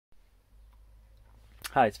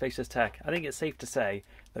Hi, it's Faceless Tech. I think it's safe to say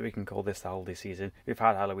that we can call this the holiday season. We've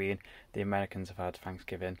had Halloween, the Americans have had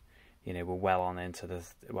Thanksgiving. You know, we're well on into the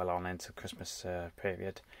Christmas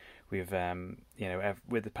period. We've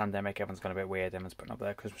with the pandemic, everyone's gone a bit weird. Everyone's putting up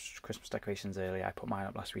their Christmas decorations early. I put mine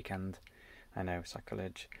up last weekend. I know,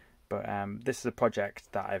 sacrilege. But this is a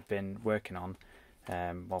project that I've been working on.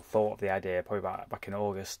 Thought of the idea probably back in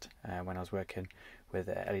August when I was working with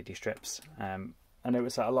LED strips. I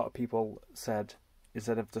noticed that a lot of people said,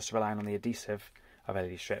 instead of just relying on the adhesive of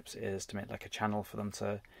LED strips, is to make like a channel for them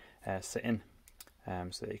to sit in,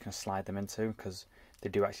 so that you can slide them into, because they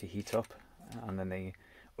do actually heat up and then they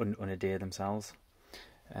unadhere themselves.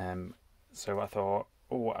 So I thought,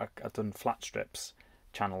 I've done flat strips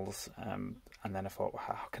channels, and then I thought, well,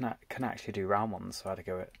 how can I actually do round ones? So I had to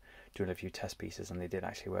go at doing a few test pieces, and they did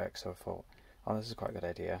actually work. So I thought, oh, this is quite a good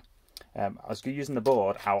idea. I was using the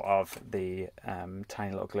board out of the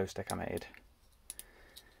tiny little glow stick I made.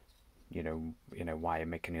 You know why you're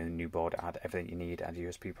making a new board. Add everything you need. Add a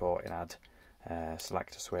USB port. And add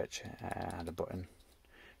selector switch. Add a button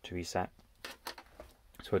to reset.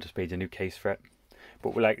 So I just made a new case for it.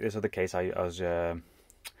 But like this other case, it's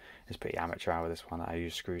pretty amateur hour. This one I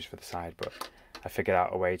used screws for the side, but I figured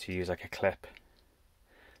out a way to use like a clip,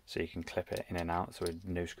 so you can clip it in and out. So with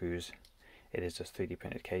no screws, it is just 3D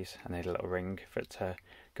printed case, and they had a little ring for it to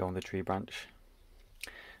go on the tree branch.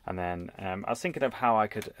 And then I was thinking of how I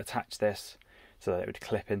could attach this so that it would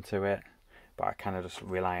clip into it, but I kind of just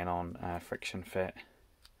relying on friction fit.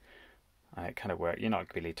 And it kind of worked. You're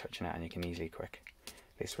not really touching it, and you can easily quickly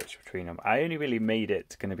switch between them. I only really made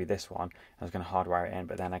it going to be this one. I was going to hardwire it in,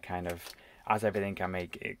 but then I kind of, as everything I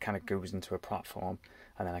make, it kind of goes into a platform,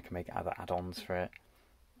 and then I can make other add-ons for it.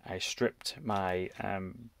 I stripped my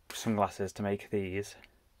sunglasses to make these,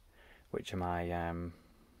 which are my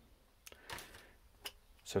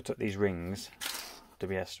so I took these rings,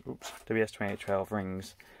 WS2812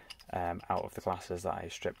 rings, out of the glasses that I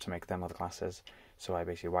stripped to make them other glasses. So I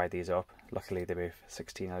basically wired these up. Luckily they were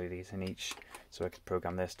 16 LEDs in each, so I could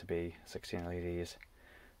program this to be 16 LEDs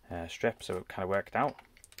stripped, so it kind of worked out.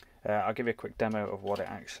 I'll give you a quick demo of what it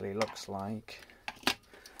actually looks like.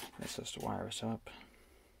 Let's just wire it up.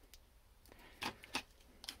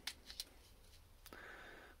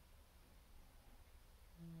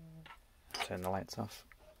 Turn the lights off.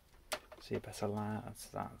 See a better light.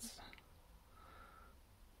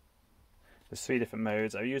 There's 3 different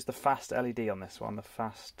modes. I've used the fast LED on this one, the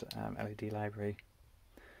fast LED library.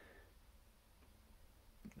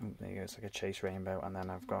 Oh, there you go, it's like a chase rainbow. And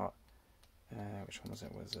then I've got, which one was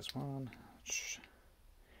it? Was this one?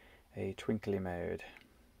 A twinkly mode.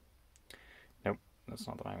 Nope, that's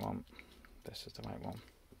not the right one. This is the right one.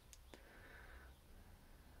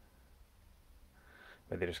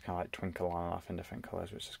 Where they just kind of like twinkle on and off in different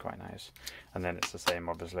colours, which is quite nice. And then it's the same,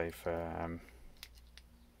 obviously, for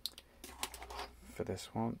this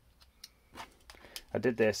one. I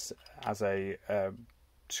did this as a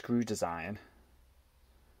screw design.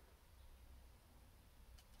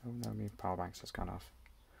 Oh no, my power bank's just gone off.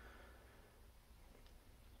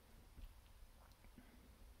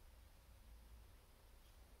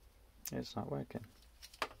 It's not working.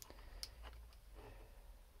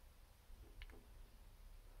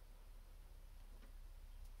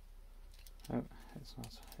 Oh, it's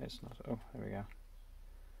not. Oh, there we go.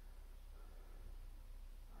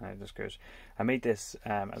 And it just goes. I made this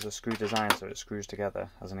as a screw design, so it screws together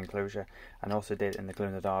as an enclosure, and also did it in the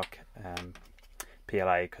glow-in-the-dark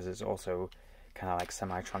PLA, because it's also kind of like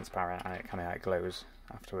semi-transparent, and it kind of like glows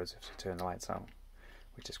afterwards if you turn the lights out,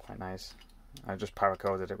 which is quite nice. I just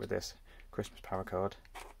paracoded it with this Christmas paracord.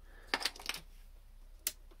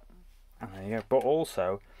 And there you go. But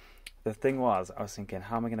also, the thing was, I was thinking,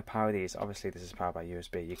 how am I going to power these? Obviously, this is powered by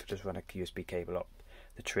USB. You could just run a USB cable up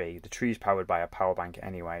the tree. The tree is powered by a power bank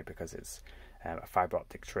anyway, because it's a fibre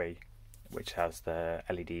optic tree, which has the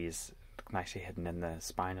LEDs nicely hidden in the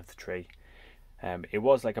spine of the tree. It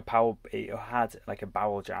was like it had like a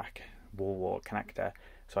Bauble jack wall wart connector,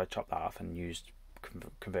 so I chopped that off and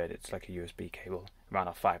converted it to like a USB cable. Ran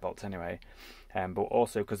off 5 volts anyway. But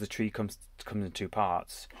also, because the tree comes in 2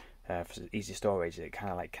 parts, for easy storage, it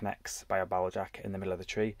kind of like connects by a Bauble jack in the middle of the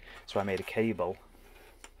tree. So I made a cable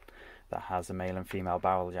that has a male and female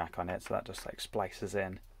Bauble jack on it, so that just like splices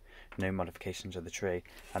in, no modifications of the tree.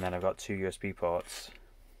 And then I've got 2 USB ports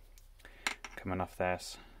coming off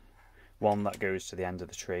this. One that goes to the end of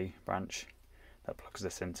the tree branch that plugs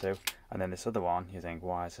this into, and then this other one, you think,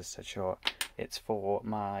 why is this so short? It's for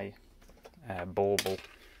my Bauble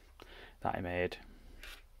that I made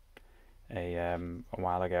a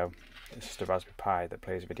while ago. it's just a Raspberry Pi that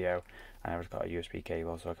plays video, and I've got a USB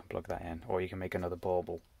cable so I can plug that in. Or you can make another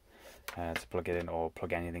Bauble to plug it in, or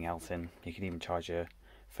plug anything else in. You can even charge your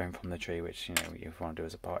phone from the tree, which, you know, if you want to do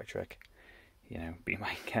as a party trick, you know, be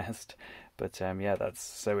my guest. But yeah, that's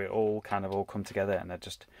so it all kind of all come together, and I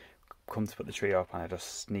just come to put the tree up, and I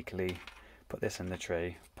just sneakily put this in the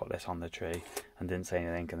tree, put this on the tree, and didn't say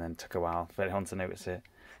anything, and then took a while for anyone to notice it.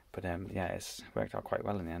 But yeah, it's worked out quite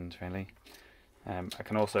well in the end, really. I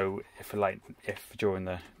can also, if during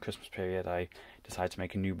the Christmas period I decide to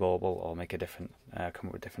make a new bauble, or make a different, come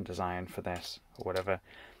up with a different design for this or whatever,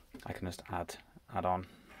 I can just add on.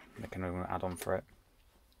 I can add on for it,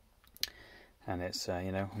 and it's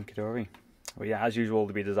you know, hunky dory. But yeah, as usual,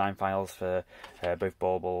 there'll be design files for both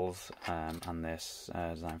baubles and this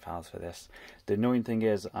design files for this. The annoying thing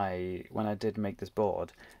is, when I did make this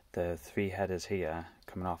board, the 3 headers here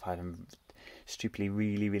coming off, I had them stupidly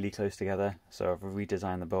really close together. So I've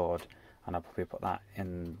redesigned the board, and I'll probably put that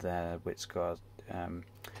in there, which got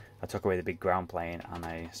I took away the big ground plane and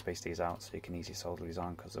I spaced these out so you can easily solder these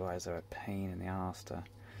on, because otherwise they're a pain in the arse to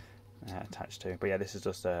attach to. But yeah, this is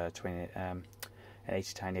just a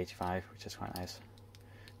 80x85, which is quite nice.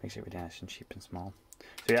 Makes it really nice and cheap and small.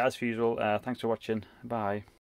 So yeah, as usual, thanks for watching. Bye.